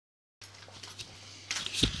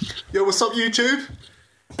Yo, what's up, YouTube?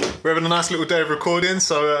 We're having a nice little day of recording,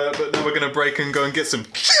 so but now we're gonna break and go and get some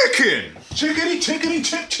chicken. Chicken.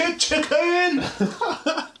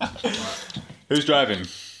 Who's driving?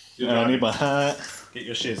 I need my hat. Get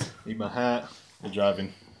your shiz. Need my hat. You're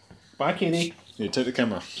driving. Bye, kitty. Yeah, take the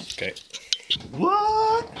camera. Okay.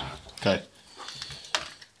 What? Okay.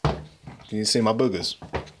 Can you see my boogers?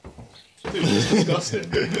 Dude, it's disgusting.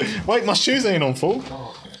 Wait, my shoes ain't on full.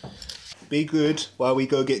 Oh, okay. Be good while we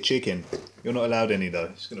go get chicken. You're not allowed any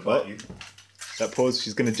though. She's gonna bite you. That pause,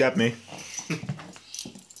 she's gonna jab me.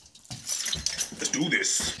 Let's do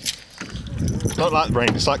this. Not like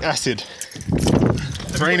rain, it's like acid.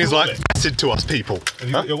 Rain is like acid to us people. Have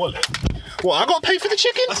you got your wallet? What, I gotta pay for the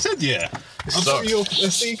chicken? I said yeah. I've got your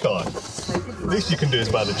SD card. The least you can do is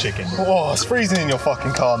buy the chicken. Oh, it's freezing in your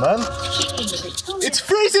fucking car, man. It's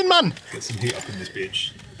freezing, man! Get some heat up in this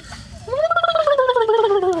bitch.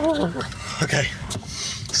 Okay.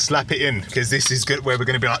 Slap it in, because this is good where we're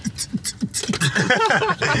gonna be like...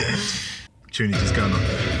 Tune is just going on.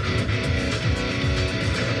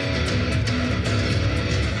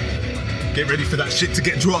 Get ready for that shit to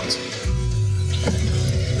get dropped.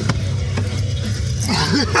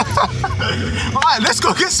 Alright, let's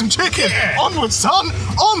go get some chicken! Yeah. Onward, son!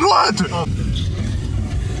 Onward! Oh.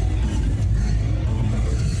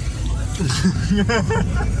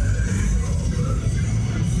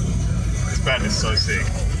 This band is so sick.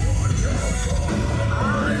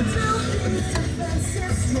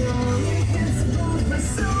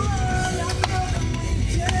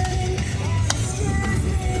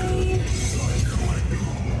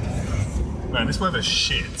 Man, this weather's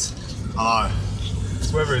shit. Oh,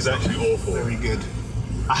 This weather is actually awful. very good.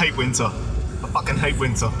 I hate winter. I fucking hate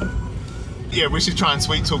winter. Yeah, we should try and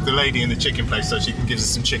sweet talk the lady in the chicken place so she can give us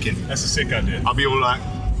some chicken. That's a sick idea. I'll be all like,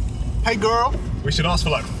 hey girl. We should ask for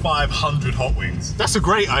like 500 hot wings. That's a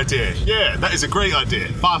great idea. Yeah, that is a great idea.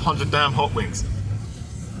 500 damn hot wings.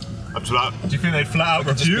 I'd be like, Do you think they'd flat out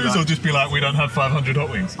refuse or just be like, we don't have 500 hot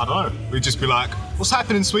wings? I don't know. We'd just be like, what's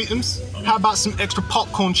happening, Sweetums? How about some extra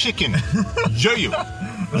popcorn chicken? Yeah.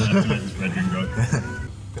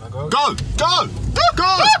 Can I go? Go!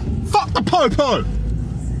 Fuck the popo!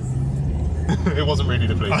 It wasn't really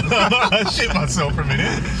the police. I shit myself for a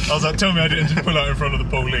minute. I was like, tell me I didn't just pull out in front of the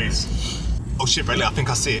police. Oh shit, Bradley, I think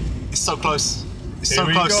I see it. It's so close. It's Here so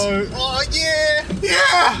we close. go. Oh yeah!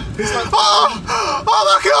 Yeah! It's like, oh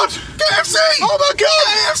my god! KFC! Oh my god!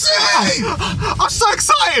 KFC! I'm so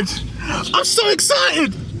excited! I'm so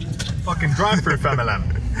excited! Fucking drive-through Famalam.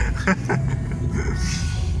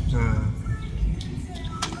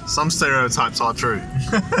 Some stereotypes are true.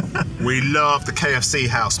 We love the KFC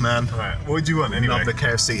house, man. Alright, what do you want anyway? Love the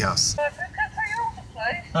KFC house.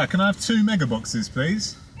 Can I have 2 mega boxes,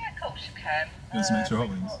 please? Yeah, of course you can. Get some extra hot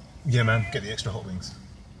wings. Yeah, man. Get the extra hot wings.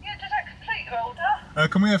 Yeah, does that complete your order?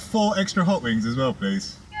 Can we have 4 extra hot wings as well,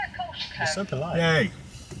 please? Yeah, of course you can. So polite. Yay.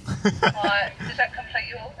 Right, does that complete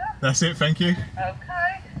your order? That's it, thank you.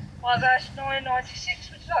 Okay. Well, that's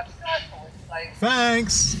 £9.96. Would you like to go for it, please?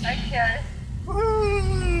 Thanks. Thank you.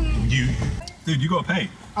 Dude, you gotta pay.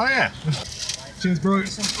 Oh yeah. Cheers, bro.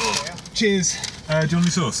 Cheers. Do you want any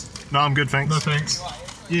sauce? No, I'm good, thanks. No, thanks.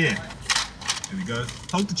 Yeah. There we go.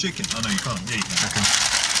 Hold the chicken. Oh, no, you can't. Yeah, you can. Okay.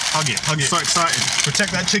 Hug it, hug it. So excited.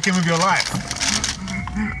 Protect that chicken with your life.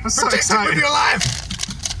 I'm so Protect excited. it with your life.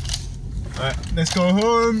 Alright, let's go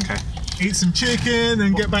home. Okay. Eat some chicken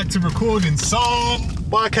and get back to recording song.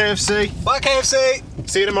 Bye KFC. Bye, KFC.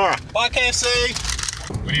 See you tomorrow. Bye, KFC.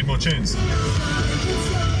 We need more tunes.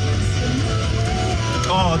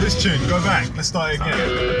 Oh, this tune. Go back. Let's start it again.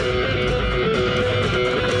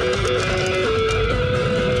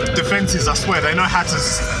 Defences, I swear, they know how to...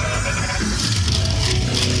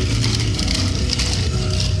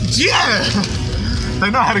 Yeah! They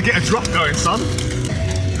know how to get a drop going, son.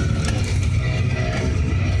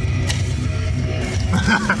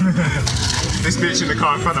 This bitch in the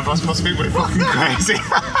car in front of us must think we're fucking crazy.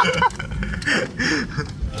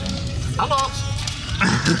 Hello.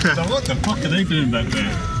 So what the fuck are they doing back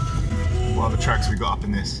there? What other tracks we got up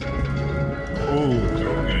in this? Oh,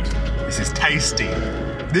 good. This is tasty.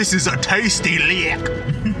 This is a tasty lick.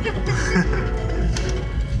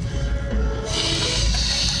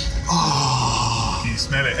 Can you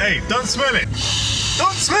smell it? Hey, don't smell it.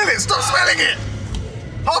 Don't smell it! Stop smelling it!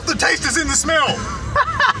 Half the taste is in the smell!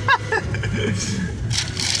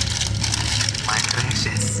 My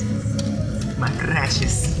precious. My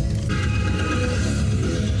precious.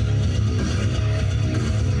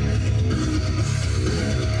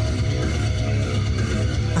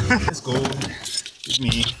 Let's go. With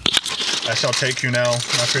me. I shall take you now,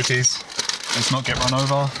 my pretties. Let's not get run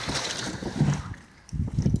over.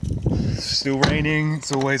 still raining.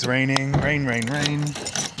 It's always raining. Rain, rain, rain.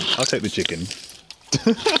 I'll take the chicken.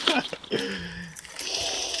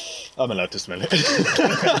 I'm allowed to smell it.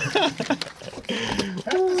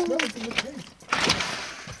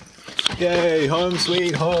 Yay, home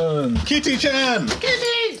sweet home. Kitty-chan!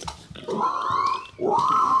 Kitty!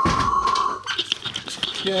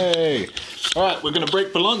 Yay. Alright, we're going to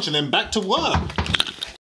break for lunch and then back to work.